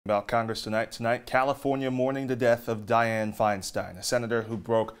About Congress tonight, California mourning the death of Dianne Feinstein, a senator who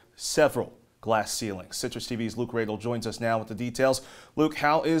broke several glass ceilings. Citrus TV's Luke Radel joins us now with the details. Luke,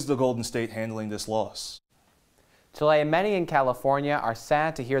 how is the Golden State handling this loss? Chile, many in California are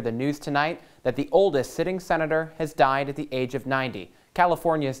sad to hear the news tonight that the oldest sitting senator has died at the age of 90.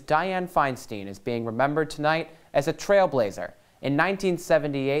 California's Dianne Feinstein is being remembered tonight as a trailblazer. In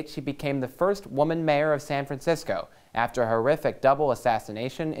 1978, she became the first woman mayor of San Francisco after a horrific double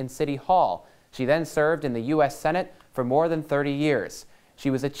assassination in City Hall. She then served in the U.S. Senate for more than 30 years. She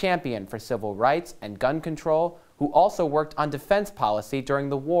was a champion for civil rights and gun control, who also worked on defense policy during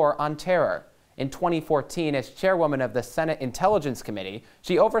the War on Terror. In 2014, as chairwoman of the Senate Intelligence Committee,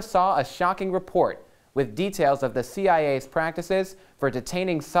 she oversaw a shocking report with details of the CIA's practices for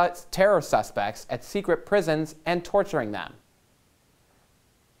detaining terror suspects at secret prisons and torturing them.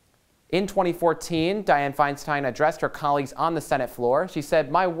 In 2014, Dianne Feinstein addressed her colleagues on the Senate floor. She said,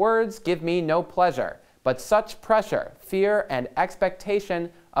 "My words give me no pleasure, but such pressure, fear, and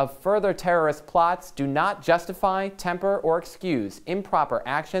expectation of further terrorist plots do not justify, temper, or excuse improper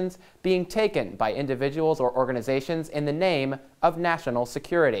actions being taken by individuals or organizations in the name of national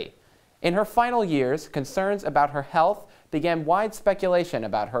security." In her final years, concerns about her health began wide speculation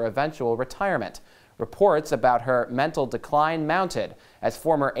about her eventual retirement. Reports about her mental decline mounted as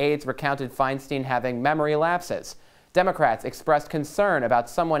former aides recounted Feinstein having memory lapses. Democrats expressed concern about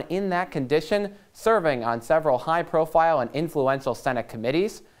someone in that condition serving on several high-profile and influential Senate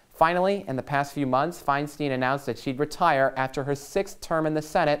committees. Finally, in the past few months, Feinstein announced that she'd retire after her 6th term in the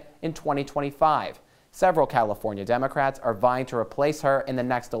Senate in 2025. Several California Democrats are vying to replace her in the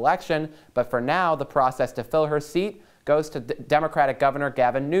next election, but for now, the process to fill her seat goes to Democratic Governor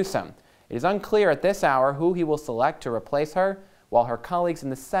Gavin Newsom. It is unclear at this hour who he will select to replace her, while her colleagues in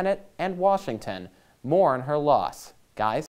the Senate and Washington mourn her loss. Guys?